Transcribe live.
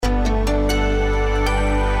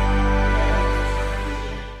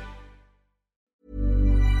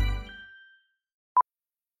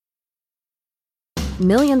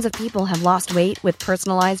Millions of people have lost weight with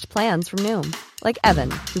personalized plans from Noom. Like Evan,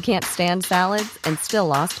 who can't stand salads and still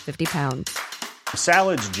lost 50 pounds.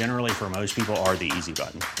 Salads generally for most people are the easy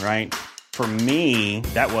button, right? For me,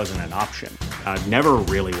 that wasn't an option. I never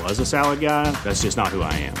really was a salad guy. That's just not who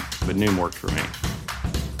I am. But Noom worked for me.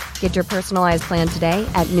 Get your personalized plan today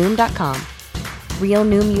at Noom.com. Real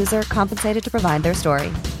Noom user compensated to provide their story.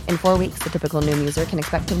 In 4 weeks, the typical Noom user can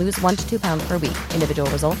expect to lose 1 to 2 pounds per week. Individual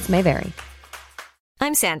results may vary.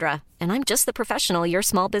 I'm Sandra, and I'm just the professional your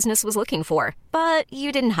small business was looking for. But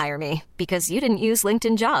you didn't hire me because you didn't use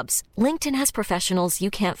LinkedIn Jobs. LinkedIn has professionals you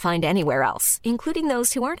can't find anywhere else, including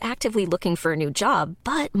those who aren't actively looking for a new job,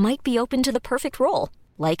 but might be open to the perfect role,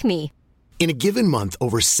 like me. In a given month,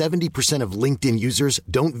 over 70% of LinkedIn users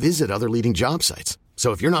don't visit other leading job sites.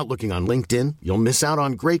 So if you're not looking on LinkedIn, you'll miss out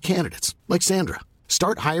on great candidates like Sandra.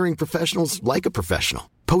 Start hiring professionals like a professional.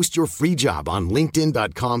 Post your free job on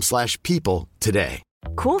linkedin.com/people today.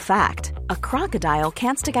 Cool fact, a crocodile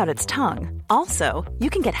can't stick out its tongue. Also, you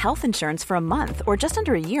can get health insurance for a month or just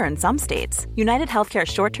under a year in some states. United Healthcare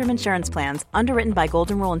short-term insurance plans, underwritten by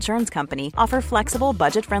Golden Rule Insurance Company, offer flexible,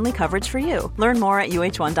 budget-friendly coverage for you. Learn more at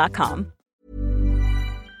uh1.com.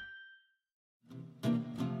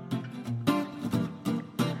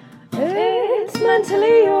 It's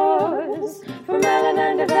mentally yours from Ellen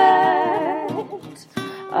and Yvette.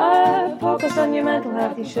 A focus on your mental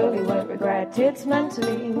health you surely won't regret. It's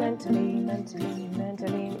mentally yours.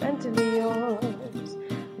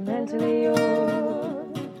 Mentally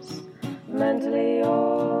yours. Mentally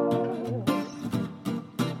yours.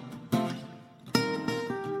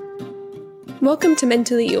 Welcome to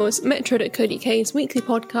Mentally Yours, Metro.co.uk's weekly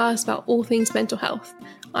podcast about all things mental health.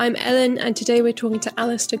 I'm Ellen, and today we're talking to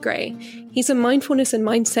Alistair Gray. He's a mindfulness and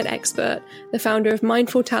mindset expert, the founder of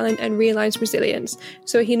Mindful Talent and Realized Resilience.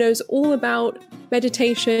 So he knows all about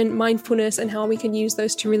meditation, mindfulness, and how we can use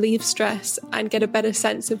those to relieve stress and get a better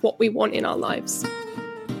sense of what we want in our lives.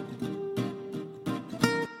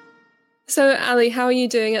 So, Ali, how are you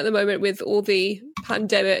doing at the moment with all the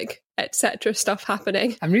pandemic, etc. stuff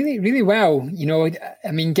happening? I'm really well.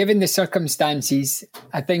 Given the circumstances,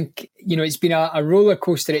 I think, it's been a roller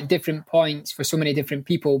coaster at different points for so many different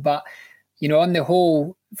people. But, on the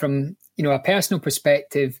whole, from, a personal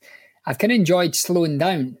perspective, I've kind of enjoyed slowing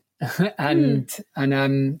down. and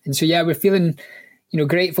so, yeah, we're feeling,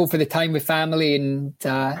 grateful for the time with family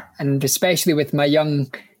and especially with my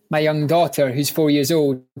young daughter, who's 4 years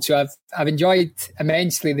old. So I've enjoyed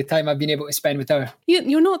immensely the time I've been able to spend with her.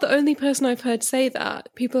 You're not the only person I've heard say that.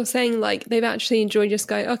 People are saying like they've actually enjoyed just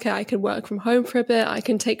going, okay, I can work from home for a bit. I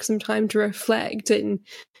can take some time to reflect and,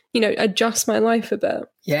 adjust my life a bit.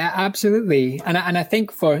 Yeah, absolutely. And I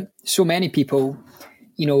think for so many people,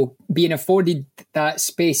 being afforded that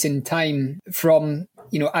space and time from,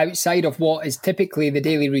 outside of what is typically the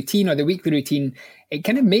daily routine or the weekly routine, it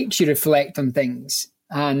kind of makes you reflect on things.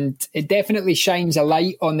 And it definitely shines a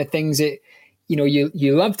light on the things that,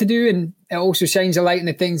 you love to do. And it also shines a light on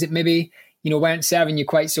the things that maybe, weren't serving you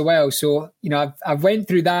quite so well. So, I've went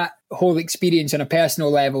through that whole experience on a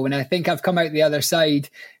personal level. And I think I've come out the other side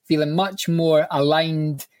feeling much more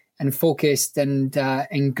aligned and focused and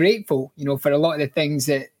grateful, for a lot of the things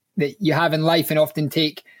that you have in life and often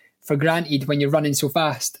take for granted when you're running so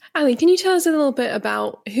fast. Ali, can you tell us a little bit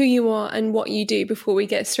about who you are and what you do before we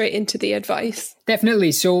get straight into the advice?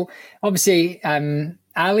 Definitely. So obviously,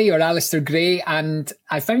 Ali or Alistair Gray, and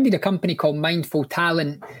I founded a company called Mindful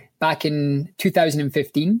Talent back in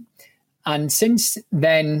 2015. And since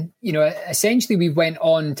then, essentially we went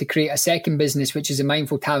on to create a second business, which is a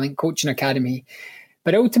Mindful Talent Coaching Academy.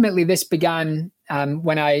 But ultimately this began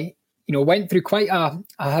when I, went through quite a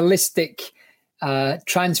holistic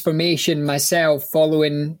transformation myself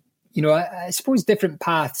following, I suppose different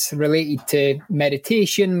paths related to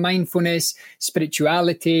meditation, mindfulness,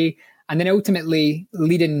 spirituality, and then ultimately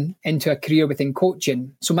leading into a career within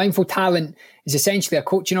coaching. So Mindful Talent is essentially a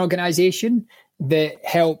coaching organization that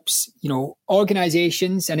helps,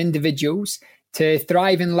 organizations and individuals to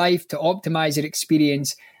thrive in life, to optimize their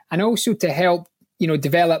experience, and also to help,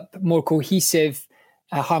 develop more cohesive,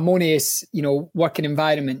 harmonious, working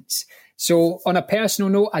environments. So on a personal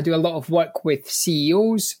note, I do a lot of work with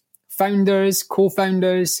CEOs, founders,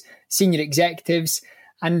 co-founders, senior executives,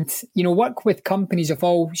 and, work with companies of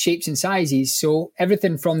all shapes and sizes. So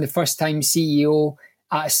everything from the first-time CEO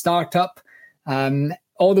at a startup,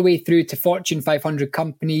 all the way through to Fortune 500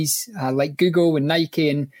 companies like Google and Nike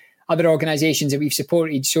and other organizations that we've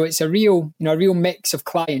supported. So it's a real mix of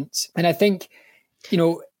clients. And I think,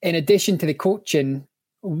 in addition to the coaching,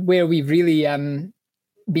 where we've really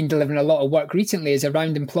been delivering a lot of work recently is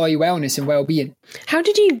around employee wellness and well-being. How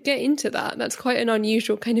did you get into that? That's quite an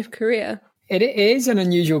unusual kind of career. It is an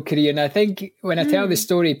unusual career. And I think when I tell the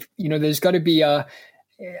story, there's got to be I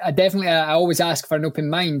always ask for an open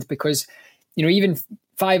mind, because, even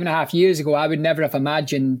 5.5 years ago, I would never have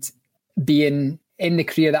imagined being in the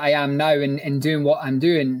career that I am now and doing what I'm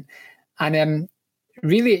doing. And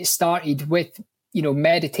really it started with,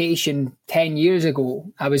 meditation 10 years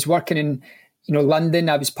ago. I was working in, London.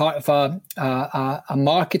 I was part of a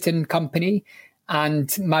marketing company,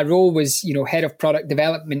 and my role was, head of product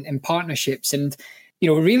development and partnerships. And,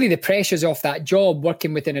 really the pressures of that job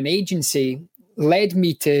working within an agency led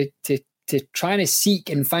me to trying to seek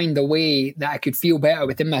and find a way that I could feel better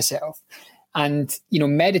within myself. And,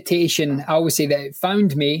 meditation, I always say that it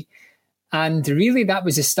found me. And really that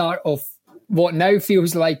was the start of what now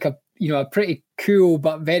feels like a pretty cool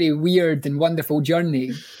but very weird and wonderful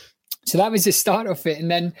journey. So that was the start of it. And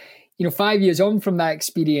then, 5 years on from that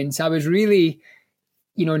experience, I was really,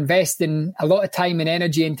 investing a lot of time and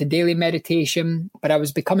energy into daily meditation, but I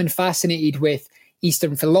was becoming fascinated with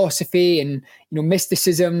Eastern philosophy and,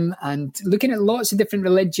 mysticism, and looking at lots of different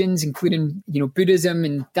religions, including, Buddhism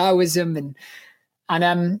and Taoism. And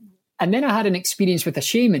then I had an experience with a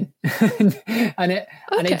shaman and it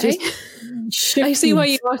just shifted. I see why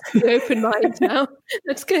you asked the open mind now.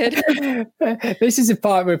 That's good. This is the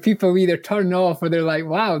part where people either turn off or they're like,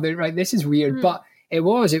 wow, right, this is weird. But it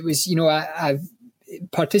was, I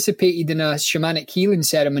participated in a shamanic healing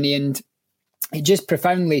ceremony, and it just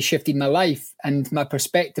profoundly shifted my life and my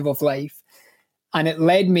perspective of life. And it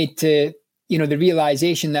led me to, the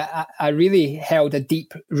realization that I really held a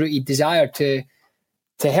deep rooted desire to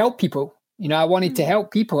help people. I wanted to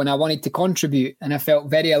help people and I wanted to contribute, and I felt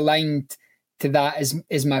very aligned to that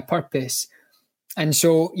as my purpose. And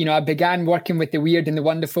so, I began working with the weird and the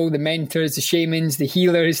wonderful, the mentors, the shamans, the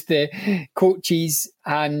healers, the coaches.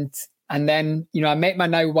 And then, I met my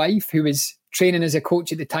now wife, who was training as a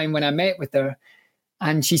coach at the time when I met with her.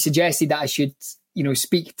 And she suggested that I should,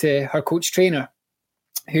 speak to her coach trainer,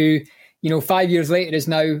 who, 5 years later is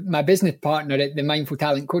now my business partner at the Mindful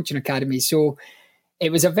Talent Coaching Academy. So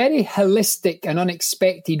it was a very holistic and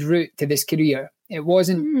unexpected route to this career. It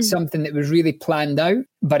wasn't something that was really planned out,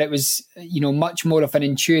 but it was, much more of an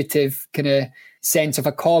intuitive kind of sense of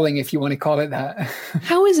a calling, if you want to call it that.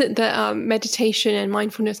 How is it that meditation and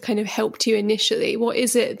mindfulness kind of helped you initially? What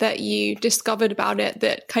is it that you discovered about it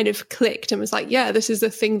that kind of clicked and was like, yeah, this is the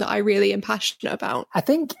thing that I really am passionate about? I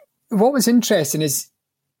think what was interesting is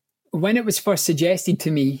when it was first suggested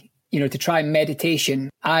to me, to try meditation,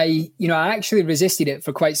 I actually resisted it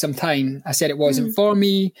for quite some time. I said it wasn't for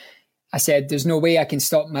me. I said, there's no way I can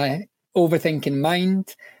stop my overthinking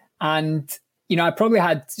mind. And, I probably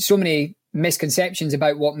had so many misconceptions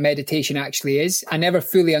about what meditation actually is. I never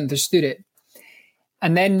fully understood it.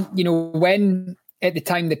 And then, when at the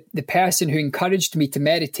time the person who encouraged me to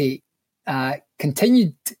meditate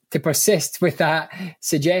continued to persist with that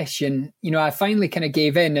suggestion, I finally kind of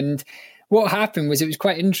gave in. And what happened was, it was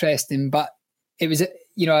quite interesting, but it was,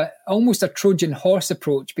 almost a Trojan horse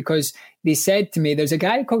approach, because they said to me, there's a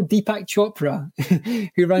guy called Deepak Chopra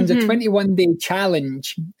who runs a 21-day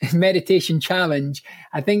challenge, meditation challenge.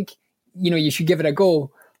 I think, you should give it a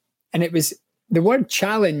go. And it was the word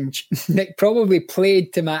challenge that probably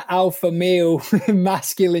played to my alpha male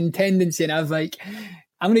masculine tendency. And I was like,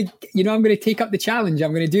 I'm going to take up the challenge.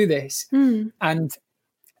 I'm going to do this. And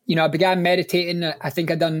I began meditating. I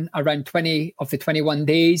think I'd done around 20 of the 21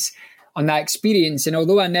 days on that experience. And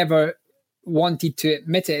although I never wanted to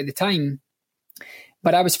admit it at the time,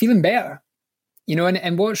 but I was feeling better,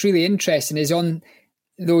 and what's really interesting is on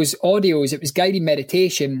those audios, it was guided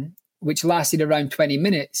meditation, which lasted around 20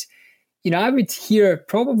 minutes. I would hear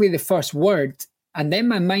probably the first word, and then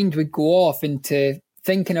my mind would go off into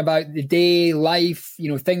thinking about the day, life,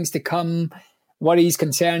 things to come, worries,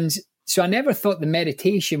 concerns. So I never thought the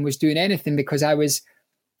meditation was doing anything, because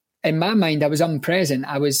in my mind, I was unpresent.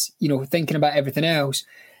 I was, thinking about everything else.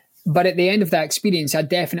 But at the end of that experience, I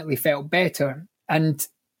definitely felt better. And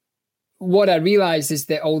what I realized is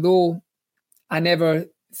that although I never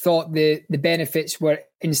thought the benefits were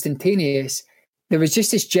instantaneous, there was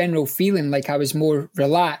just this general feeling like I was more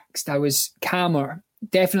relaxed. I was calmer,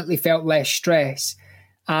 definitely felt less stress.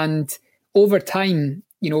 And over time,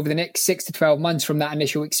 over the next 6 to 12 months from that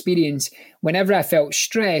initial experience, whenever I felt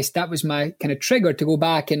stressed, that was my kind of trigger to go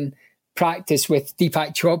back and practice with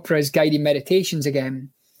Deepak Chopra's guided meditations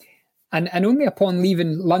again. And only upon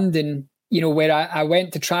leaving London, where I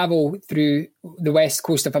went to travel through the west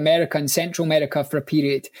coast of America and Central America for a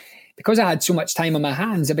period, because I had so much time on my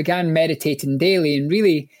hands, I began meditating daily and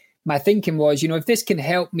really my thinking was, if this can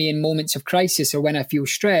help me in moments of crisis or when I feel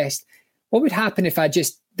stressed, what would happen if I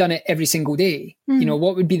just done it every single day?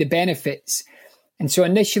 What would be the benefits? And so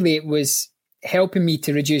initially it was helping me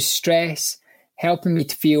to reduce stress, helping me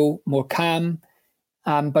to feel more calm.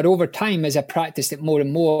 But over time, as I practiced it more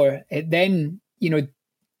and more, it then,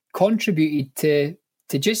 contributed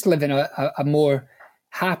to just living a more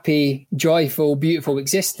happy, joyful, beautiful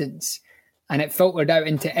existence. And it filtered out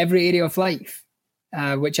into every area of life,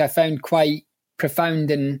 which I found quite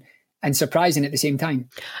profound and surprising at the same time.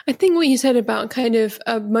 I think what you said about kind of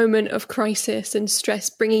a moment of crisis and stress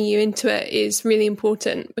bringing you into it is really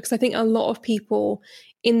important, because I think a lot of people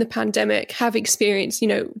in the pandemic have experienced,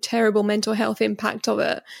 terrible mental health impact of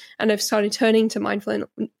it and have started turning to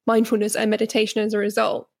mindfulness and meditation as a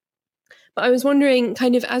result. But I was wondering,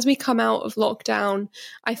 kind of as we come out of lockdown,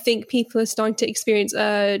 I think people are starting to experience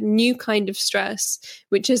a new kind of stress,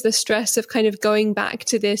 which is the stress of kind of going back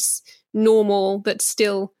to this normal that's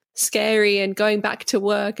still scary and going back to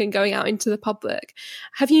work and going out into the public.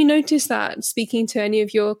 Have you noticed that, speaking to any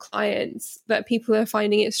of your clients, that people are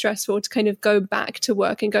finding it stressful to kind of go back to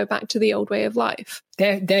work and go back to the old way of life?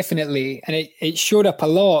 Definitely. And it showed up a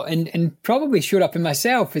lot and probably showed up in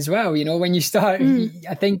myself as well. When you start,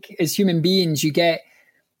 I think as human beings, you get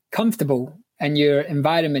comfortable in your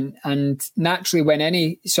environment. And naturally, when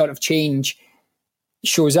any sort of change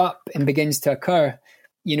shows up and begins to occur,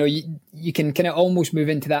 you can kind of almost move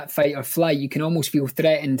into that fight or flight. You can almost feel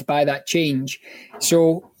threatened by that change.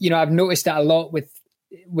 So, I've noticed that a lot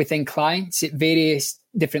within clients at various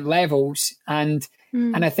different levels. And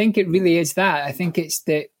I think it really is that. I think it's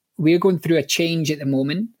that we're going through a change at the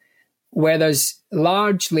moment where there's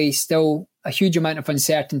largely still a huge amount of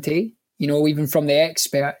uncertainty, even from the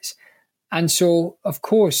experts. And so, of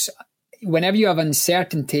course, whenever you have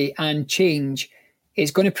uncertainty and change,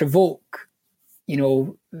 it's going to provoke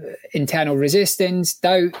internal resistance,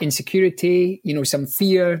 doubt, insecurity, some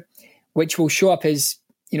fear, which will show up as,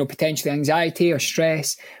 potentially anxiety or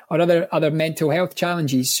stress or other mental health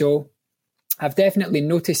challenges. So I've definitely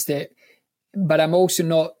noticed it, but I'm also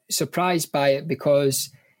not surprised by it because,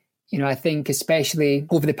 I think especially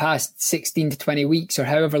over the past 16 to 20 weeks or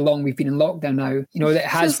however long we've been in lockdown now, that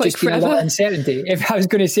has just been a lot of uncertainty. If I was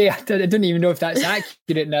going to say, I don't even know if that's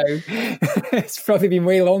accurate now. It's probably been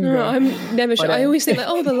way longer. No, I'm never sure. I always think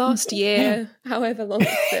the last year, however long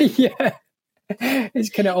it's been. Yeah. It's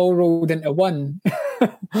kind of all rolled into one.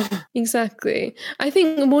 Exactly. I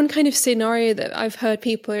think one kind of scenario that I've heard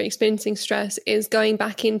people are experiencing stress is going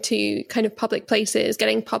back into kind of public places,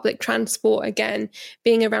 getting public transport again,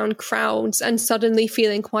 being around crowds and suddenly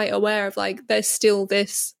feeling quite aware of there's still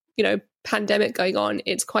this, pandemic going on.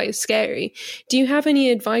 It's quite scary. Do you have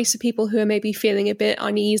any advice for people who are maybe feeling a bit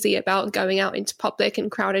uneasy about going out into public and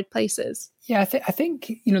crowded places? Yeah, I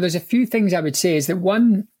think, there's a few things I would say is that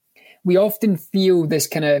one, we often feel this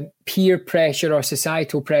kind of peer pressure or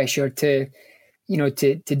societal pressure to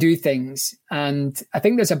do things. And I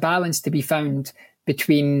think there's a balance to be found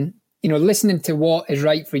between, listening to what is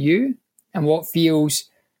right for you and what feels,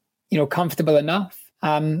 comfortable enough.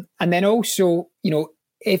 And then also,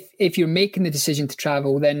 if you're making the decision to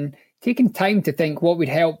travel, then taking time to think what would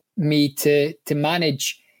help me to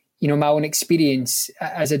manage, my own experience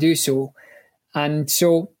as I do so. And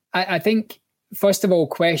so I think, first of all,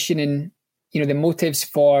 questioning, the motives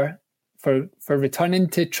for returning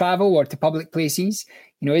to travel or to public places.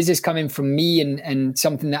 Is this coming from me and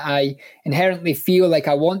something that I inherently feel like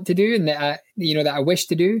I want to do and that I wish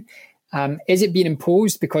to do? Is it being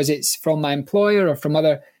imposed because it's from my employer or from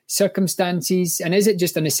other circumstances? And is it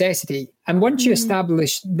just a necessity? And once you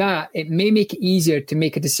establish that, it may make it easier to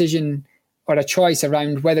make a decision or a choice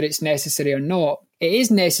around whether it's necessary or not. It is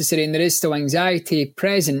necessary and there is still anxiety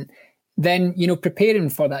present. Then, preparing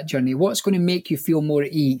for that journey, what's going to make you feel more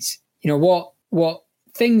at ease? What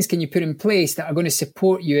things can you put in place that are going to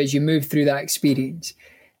support you as you move through that experience?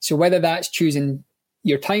 So whether that's choosing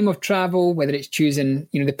your time of travel, whether it's choosing,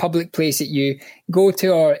 the public place that you go to,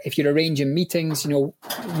 or if you're arranging meetings,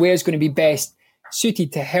 where's going to be best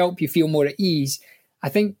suited to help you feel more at ease. I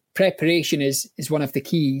think preparation is one of the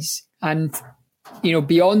keys. And,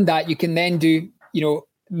 beyond that, you can then do,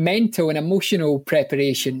 mental and emotional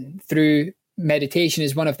preparation through meditation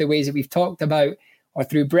is one of the ways that we've talked about, or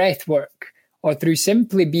through breath work, or through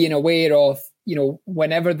simply being aware of,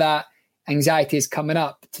 whenever that anxiety is coming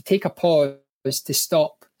up, to take a pause, to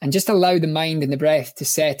stop and just allow the mind and the breath to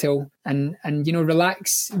settle and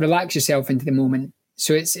relax yourself into the moment.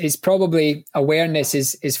 So it's probably awareness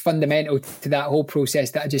is fundamental to that whole process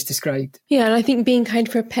that I just described. Yeah, and I think being kind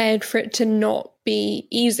of prepared for it to not be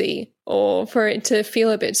easy or for it to feel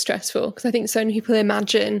a bit stressful. Because I think so many people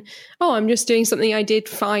imagine, oh, I'm just doing something I did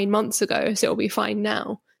fine months ago, so it'll be fine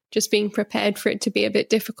now. Just being prepared for it to be a bit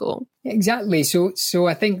difficult. Exactly. So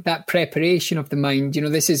I think that preparation of the mind,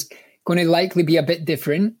 this is going to likely be a bit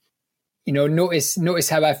different. Notice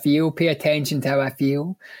how I feel, pay attention to how I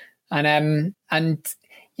feel. And I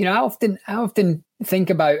often think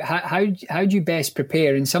about how do you best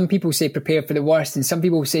prepare? And some people say prepare for the worst, and some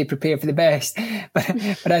people say prepare for the best.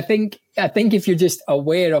 But I think if you're just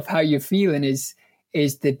aware of how you're feeling is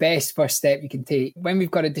the best first step you can take. When we've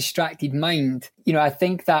got a distracted mind, I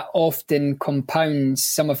think that often compounds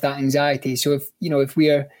some of that anxiety. So if we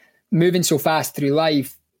are moving so fast through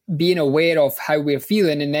life, being aware of how we're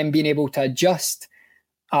feeling and then being able to adjust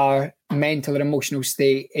our mental or emotional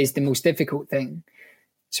state is the most difficult thing.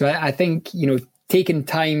 So I think, taking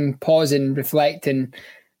time, pausing, reflecting,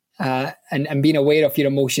 and being aware of your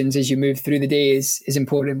emotions as you move through the day is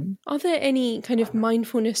important. Are there any kind of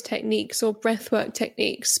mindfulness techniques or breathwork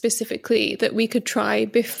techniques specifically that we could try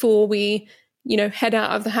before we, head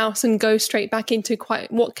out of the house and go straight back into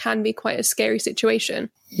what can be quite a scary situation?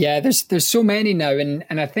 Yeah, there's so many now. And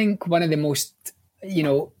I think one of the most,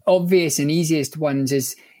 obvious and easiest ones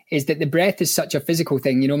is that the breath is such a physical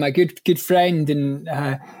thing. My good friend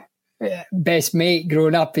and best mate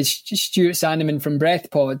growing up is Stuart Sandeman from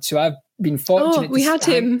Breath Pod. So I've been fortunate. Oh, we had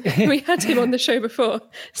him on the show before.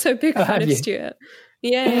 So big fan of Stuart.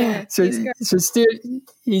 Yeah. So Stuart,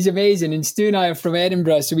 he's amazing. And Stu and I are from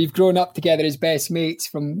Edinburgh. So we've grown up together as best mates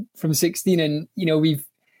from 16. And, we've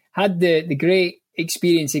had the great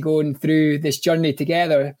experience of going through this journey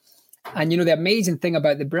together. And, the amazing thing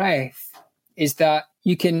about the breath is that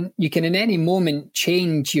you can in any moment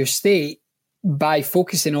change your state by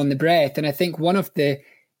focusing on the breath. And I think one of the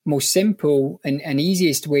most simple and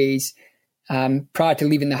easiest ways prior to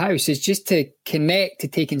leaving the house is just to connect to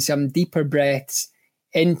taking some deeper breaths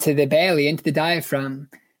into the belly, into the diaphragm,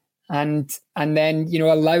 and then,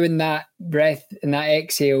 allowing that breath and that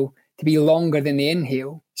exhale to be longer than the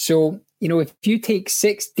inhale. So, if you take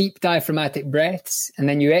 6 deep diaphragmatic breaths and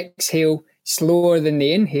then you exhale slower than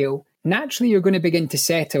the inhale, naturally you're going to begin to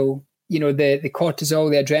settle, the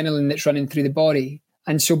cortisol, the adrenaline that's running through the body.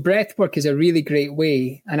 And so breath work is a really great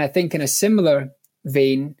way. And I think in a similar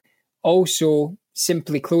vein, also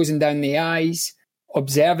simply closing down the eyes,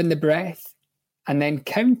 observing the breath, and then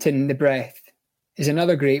counting the breath is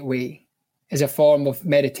another great way, as a form of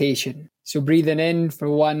meditation. So breathing in for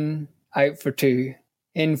 1, out for 2,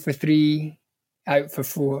 in for 3, out for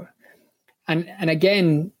 4. And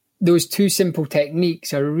again, those 2 simple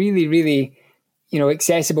techniques are really, really,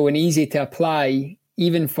 accessible and easy to apply,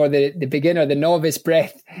 even for the beginner, the novice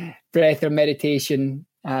breath or meditation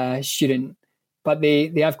student. But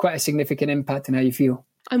they have quite a significant impact on how you feel.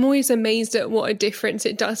 I'm always amazed at what a difference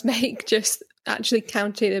it does make, just actually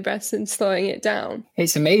counting the breaths and slowing it down.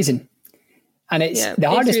 It's amazing. And the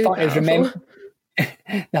hardest really part powerful.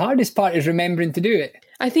 the hardest part is remembering to do it.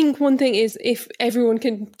 I think one thing is if everyone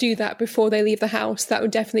can do that before they leave the house, that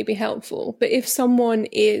would definitely be helpful. But if someone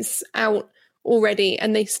is out already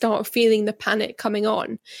and they start feeling the panic coming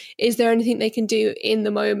on, is there anything they can do in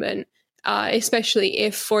the moment, especially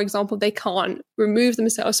if, for example, they can't remove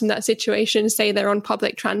themselves from that situation, say they're on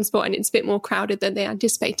public transport and it's a bit more crowded than they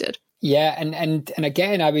anticipated? Yeah, and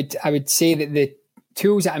again, I would say that the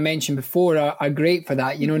tools that I mentioned before are great for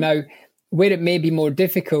that. Now, where it may be more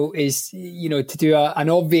difficult is, to do an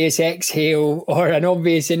obvious exhale or an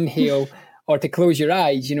obvious inhale or to close your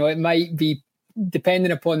eyes. It might be,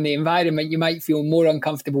 depending upon the environment, you might feel more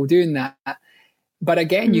uncomfortable doing that. But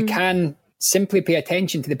again, you can simply pay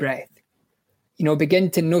attention to the breath. Begin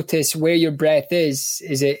to notice where your breath is.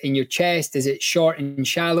 Is it in your chest? Is it short and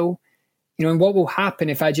shallow? And what will happen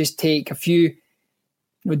if I just take a few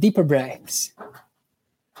deeper breaths?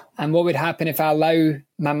 And what would happen if I allow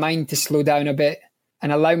my mind to slow down a bit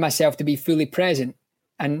and allow myself to be fully present?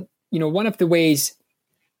 And, one of the ways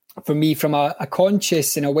for me from a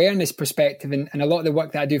conscious and awareness perspective, and a lot of the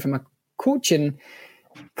work that I do from my coaching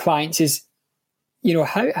clients is,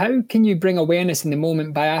 how can you bring awareness in the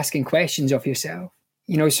moment by asking questions of yourself?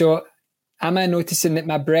 So am I noticing that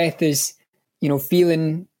my breath is,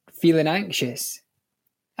 feeling anxious?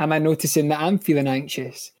 Am I noticing that I'm feeling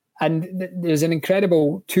anxious? And there's an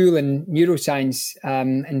incredible tool in neuroscience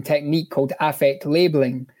and technique called affect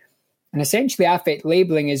labeling. And essentially affect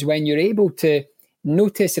labeling is when you're able to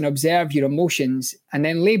notice and observe your emotions and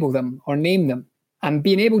then label them or name them. And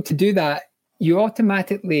being able to do that, you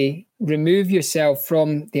automatically remove yourself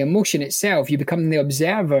from the emotion itself. You become the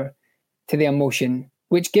observer to the emotion,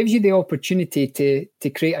 which gives you the opportunity to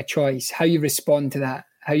create a choice, how you respond to that,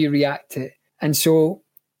 how you react to it. And so,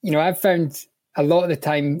 I've found a lot of the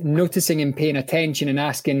time noticing and paying attention and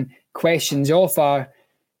asking questions of our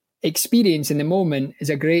experience in the moment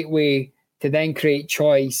is a great way to then create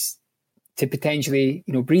choice to potentially,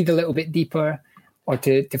 breathe a little bit deeper or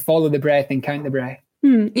to follow the breath and count the breath.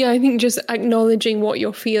 Yeah, I think just acknowledging what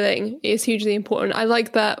you're feeling is hugely important. I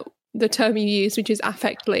like that the term you use, which is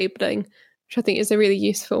affect labeling, which I think is a really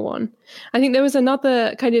useful one. I think there was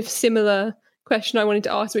another kind of similar question I wanted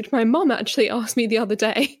to ask, which my mum actually asked me the other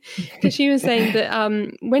day, because she was saying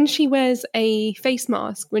that when she wears a face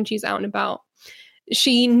mask when she's out and about,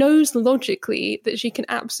 she knows logically that she can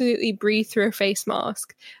absolutely breathe through a face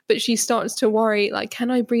mask, but she starts to worry, like, can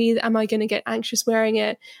I breathe? Am I going to get anxious wearing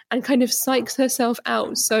it? And kind of psychs herself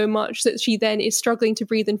out so much that she then is struggling to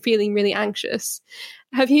breathe and feeling really anxious.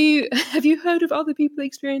 Have you heard of other people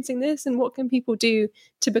experiencing this? And what can people do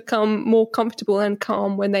to become more comfortable and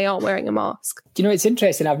calm when they are wearing a mask? It's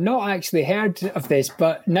interesting. I've not actually heard of this,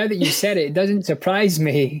 but now that you said it, it doesn't surprise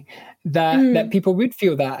me that people would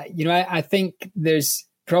feel that. I think there's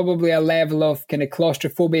probably a level of kind of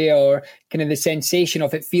claustrophobia or kind of the sensation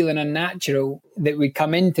of it feeling unnatural that would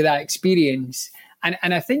come into that experience.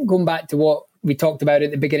 And I think going back to what we talked about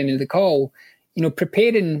at the beginning of the call,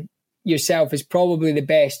 preparing yourself is probably the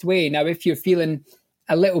best way. Now, if you're feeling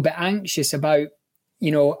a little bit anxious about,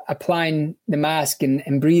 applying the mask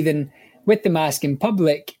and breathing with the mask in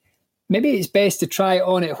public, maybe it's best to try it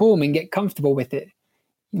on at home and get comfortable with it.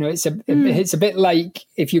 It's a bit like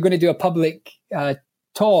if you're going to do a public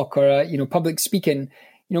talk or public speaking.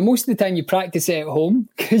 Most of the time you practice it at home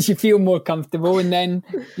because you feel more comfortable, and then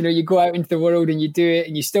you go out into the world and you do it,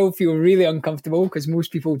 and you still feel really uncomfortable because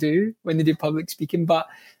most people do when they do public speaking. But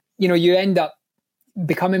you end up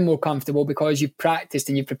becoming more comfortable because you've practiced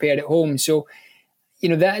and you've prepared at home. So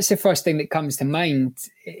that's the first thing that comes to mind.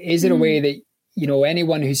 Is there a way that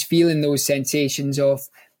anyone who's feeling those sensations of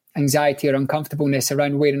anxiety or uncomfortableness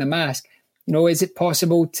around wearing a mask, is it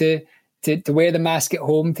possible to wear the mask at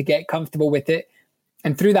home, to get comfortable with it,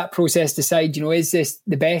 and through that process decide, is this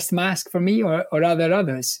the best mask for me or are there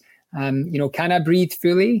others? Can I breathe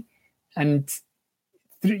fully? And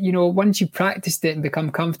once you practiced it and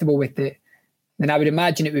become comfortable with it, then I would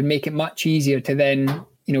imagine it would make it much easier to then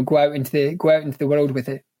go out into the world with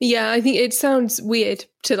it. Yeah, I think it sounds weird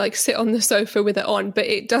to like sit on the sofa with it on, but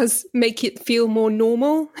it does make it feel more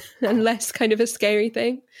normal and less kind of a scary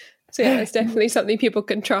thing. So yeah, it's definitely something people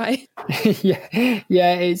can try. yeah,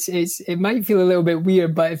 it might feel a little bit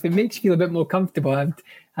weird, but if it makes you feel a bit more comfortable,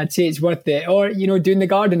 I'd say it's worth it. Or doing the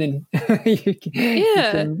gardening. That's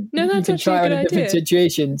actually try a good on in different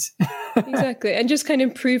situations. Exactly, and just kind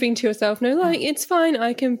of proving to yourself, no, like it's fine.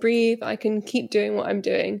 I can breathe. I can keep doing what I'm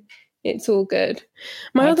doing. It's all good.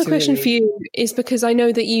 My other question for you is, because I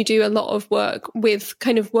know that you do a lot of work with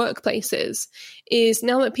kind of workplaces, is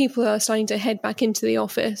now that people are starting to head back into the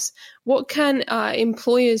office, what can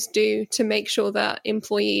employers do to make sure that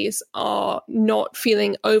employees are not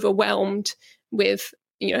feeling overwhelmed with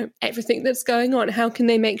everything that's going on? How can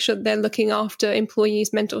they make sure they're looking after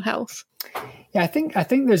employees' mental health? Yeah, I think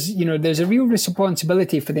there's a real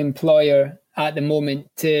responsibility for the employer at the moment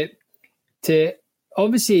to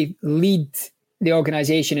obviously lead the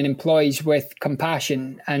organization and employees with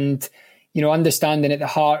compassion and understanding at the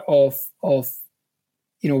heart of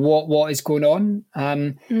what is going on.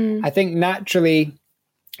 I think naturally,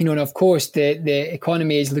 and of course the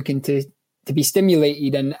economy is looking to be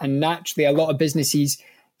stimulated, and naturally a lot of businesses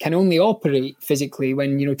can only operate physically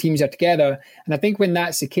when teams are together. And I think when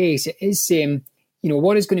that's the case, it is saying,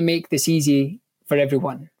 what is going to make this easy for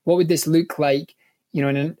everyone? What would this look like,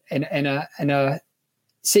 in a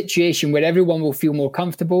situation where everyone will feel more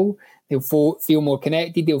comfortable, they'll feel more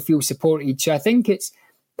connected, they'll feel supported. So I think it's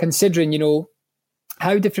considering,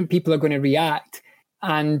 how different people are going to react,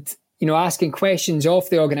 and, asking questions of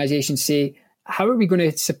the organization, say, how are we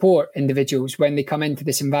going to support individuals when they come into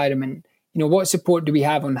this environment? What support do we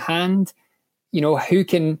have on hand? Who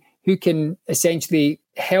can essentially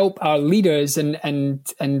help our leaders and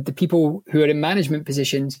the people who are in management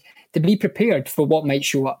positions to be prepared for what might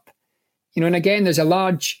show up? And again, there's a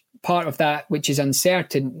large part of that which is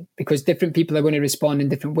uncertain because different people are going to respond in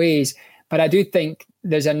different ways. But I do think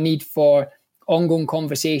there's a need for ongoing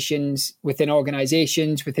conversations within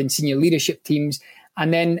organizations, within senior leadership teams.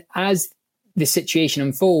 And then as the situation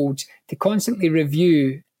unfolds, to constantly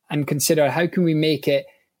review and consider, how can we make it,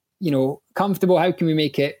 comfortable? How can we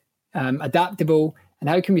make it adaptable? And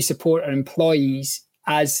how can we support our employees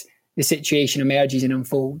as the the situation emerges and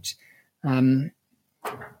unfolds.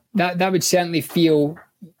 That would certainly feel,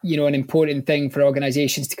 an important thing for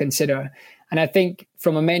organisations to consider. And I think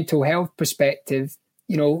from a mental health perspective,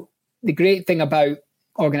 the great thing about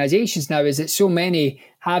organisations now is that so many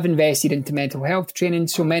have invested into mental health training.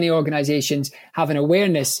 So many organisations have an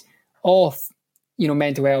awareness of,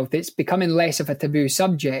 mental health. It's becoming less of a taboo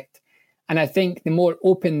subject. And I think the more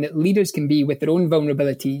open that leaders can be with their own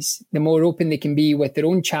vulnerabilities, the more open they can be with their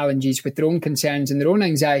own challenges, with their own concerns and their own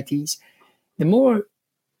anxieties, the more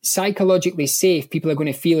psychologically safe people are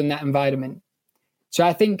going to feel in that environment. So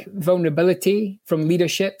I think vulnerability from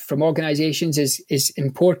leadership, from organisations is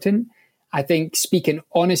important. I think speaking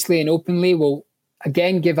honestly and openly will,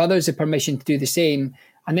 again, give others the permission to do the same.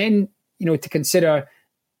 And then, to consider,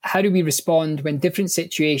 how do we respond when different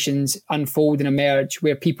situations unfold and emerge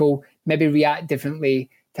where people maybe react differently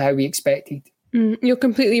to how we expected? You're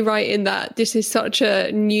completely right in that this is such a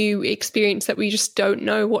new experience that we just don't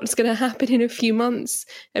know what's going to happen in a few months.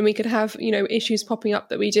 And we could have, issues popping up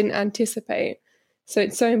that we didn't anticipate. So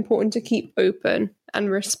it's so important to keep open and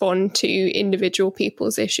respond to individual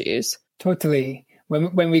people's issues. Totally.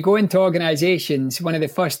 When we go into organisations, one of the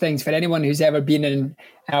first things for anyone who's ever been in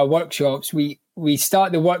our workshops, we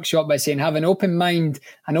start the workshop by saying, have an open mind,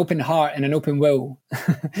 an open heart and an open will.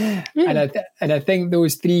 And I think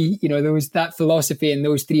those three, that philosophy and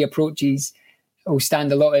those three approaches will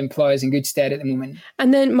stand a lot of employers in good stead at the moment.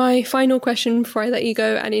 And then my final question before I let you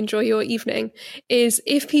go and enjoy your evening is,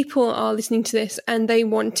 if people are listening to this and they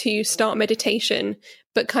want to start meditation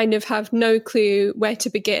but kind of have no clue where to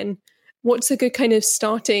begin, what's a good kind of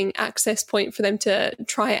starting access point for them to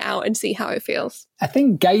try it out and see how it feels? I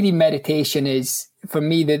think guided meditation is, for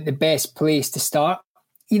me, the best place to start.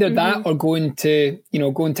 Either that or going to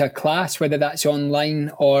a class, whether that's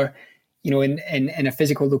online or, in a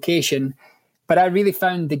physical location. But I really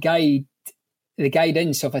found the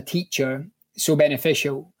guidance of a teacher so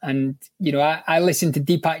beneficial. And, I listened to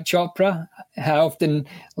Deepak Chopra. I often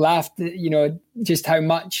laughed, just how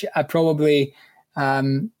much I probably,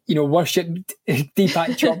 worshipped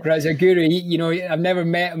Deepak Chopra as a guru. I've never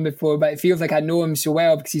met him before, but it feels like I know him so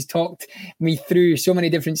well because he's talked me through so many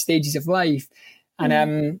different stages of life.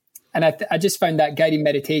 And I just found that guided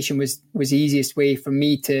meditation was the easiest way for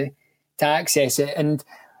me to access it. And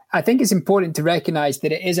I think it's important to recognize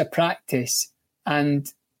that it is a practice.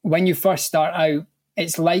 And when you first start out,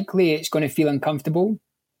 it's likely it's going to feel uncomfortable.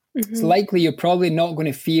 It's likely you're probably not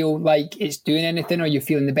going to feel like it's doing anything or you're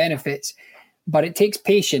feeling the benefits. But it takes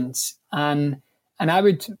patience. And I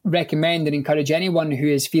would recommend and encourage anyone who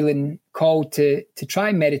is feeling called to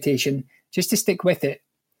try meditation just to stick with it,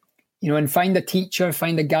 and find a teacher,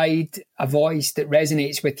 find a guide, a voice that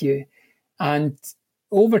resonates with you. And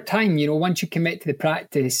over time, once you commit to the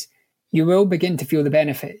practice, you will begin to feel the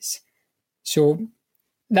benefits. So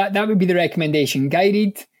that would be the recommendation.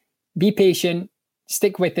 Guided, be patient,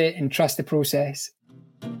 stick with it and trust the process.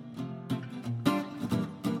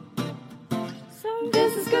 So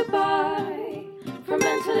this is goodbye from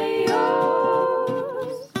Mentally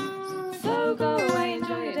Yours. So go away,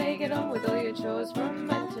 enjoy your day, get on with all your chores from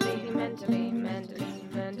mentally yours.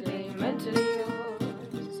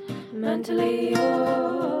 Mentally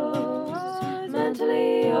yours.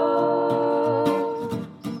 Mentally yours.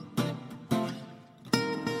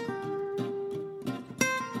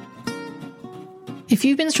 If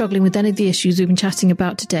you've been struggling with any of the issues we've been chatting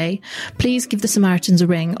about today, please give the Samaritans a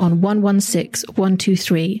ring on 116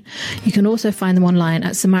 123. You can also find them online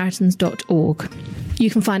at samaritans.org. You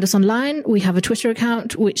can find us online. We have a Twitter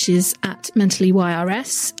account, which is at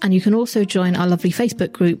MentallyYRS, and you can also join our lovely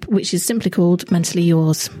Facebook group, which is simply called Mentally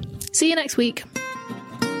Yours. See you next week.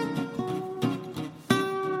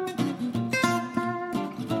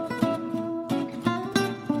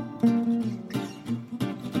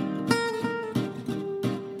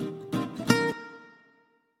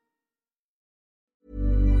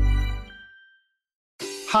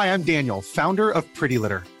 Hi, I'm Daniel, founder of Pretty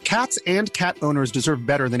Litter. Cats and cat owners deserve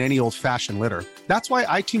better than any old-fashioned litter. That's why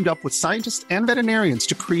I teamed up with scientists and veterinarians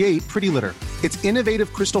to create Pretty Litter. Its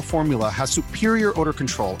innovative crystal formula has superior odor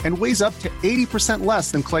control and weighs up to 80%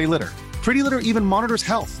 less than clay litter. Pretty Litter even monitors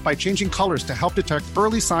health by changing colors to help detect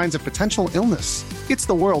early signs of potential illness. It's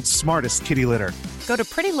the world's smartest kitty litter. Go to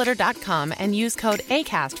prettylitter.com and use code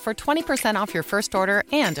ACAST for 20% off your first order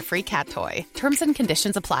and a free cat toy. Terms and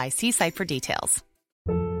conditions apply. See site for details.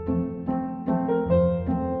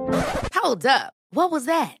 Hold up. What was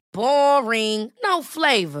that? Boring. No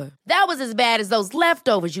flavor. That was as bad as those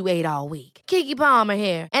leftovers you ate all week. Keke Palmer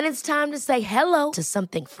here, and it's time to say hello to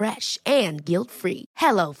something fresh and guilt-free.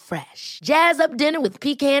 Hello Fresh. Jazz up dinner with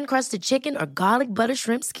pecan-crusted chicken or garlic butter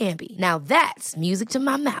shrimp scampi. Now that's music to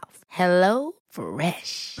my mouth. Hello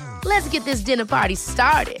Fresh. Let's get this dinner party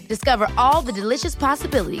started. Discover all the delicious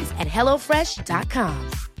possibilities at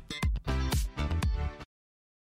HelloFresh.com.